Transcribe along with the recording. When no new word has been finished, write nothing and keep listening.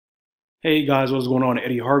Hey guys, what's going on?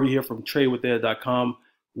 Eddie Harvey here from TradeWithEd.com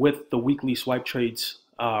with the weekly swipe trades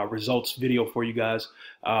results video for you guys.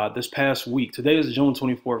 This past week, today is June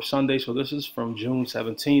 24th, Sunday, so this is from June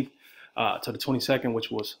 17th to the 22nd,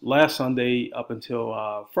 which was last Sunday up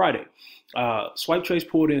until Friday. Swipe trades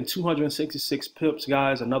pulled in 266 pips,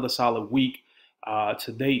 guys. Another solid week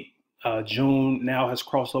to date. June now has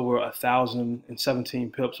crossed over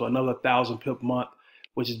 1,017 pips, so another 1,000 pip month,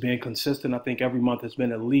 which is being consistent. I think every month has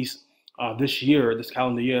been at least this year, this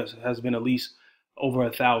calendar year, has been at least over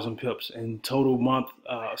 1,000 pips. In total month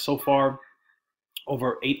so far,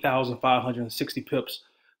 over 8,560 pips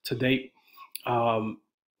to date. Now,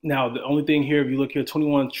 the only thing here, if you look here,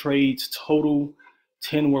 21 trades total,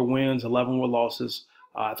 10 were wins, 11 were losses.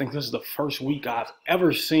 I think this is the first week I've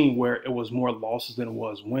ever seen where it was more losses than it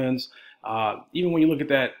was wins. Even when you look at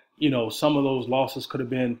that, some of those losses could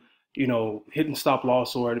have been, hitting stop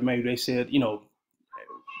loss, or maybe they said,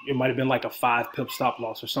 it might have been like a 5 pip stop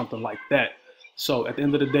loss or something like that. So at the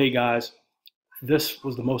end of the day, guys, this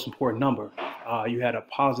was the most important number. You had a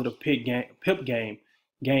positive pip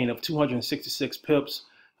gain of 266 pips.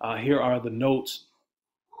 Here are the notes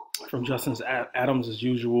from Justin Adams as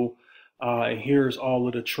usual. And here's all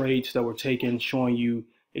of the trades that were taken, showing you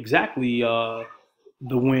exactly the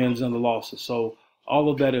wins and the losses. So all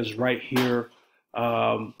of that is right here,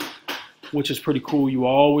 which is pretty cool. You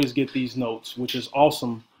always get these notes, which is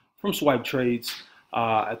awesome from swipe trades.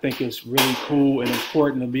 I think it's really cool and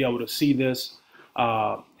important to be able to see this.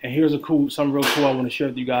 And here's something real cool I want to share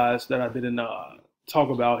with you guys that I didn't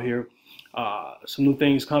talk about here. Some new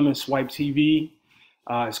things coming. Swipe TV.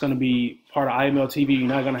 It's going to be part of IML TV. You're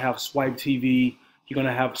not going to have Swipe TV. You're going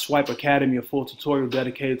to have Swipe Academy, a full tutorial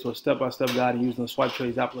dedicated to a step-by-step guide in using the Swipe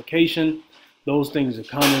Trades application. Those things are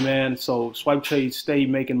coming, man. So Swipe Trades stay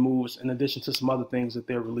making moves in addition to some other things that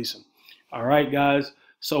they're releasing. All right, guys.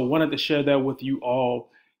 So wanted to share that with you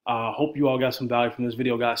all. Hope you all got some value from this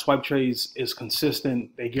video, guys. Swipe Trades is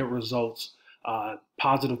consistent. They get results.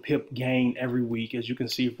 Positive pip gain every week, as you can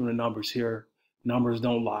see from the numbers here. Numbers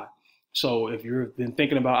don't lie. So if you've been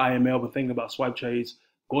thinking about IML, been thinking about swipe trades,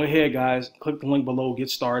 go ahead, guys. Click the link below.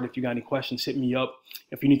 Get started. If you got any questions, hit me up.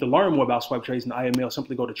 If you need to learn more about swipe trades and IML,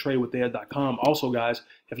 simply go to TradeWithEd.com. Also, guys,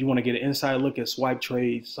 if you want to get an inside look at swipe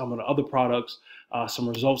trades, some of the other products, some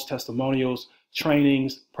results, testimonials,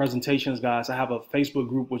 trainings, presentations, guys, I have a Facebook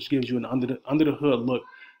group which gives you an under the hood look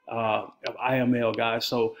of IML, guys.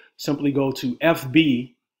 So simply go to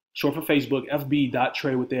FB, short for Facebook,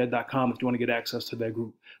 fb.tradewithed.com if you want to get access to that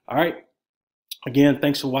group. All right. Again,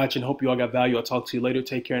 thanks for watching. Hope you all got value. I'll talk to you later.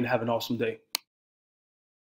 Take care and have an awesome day.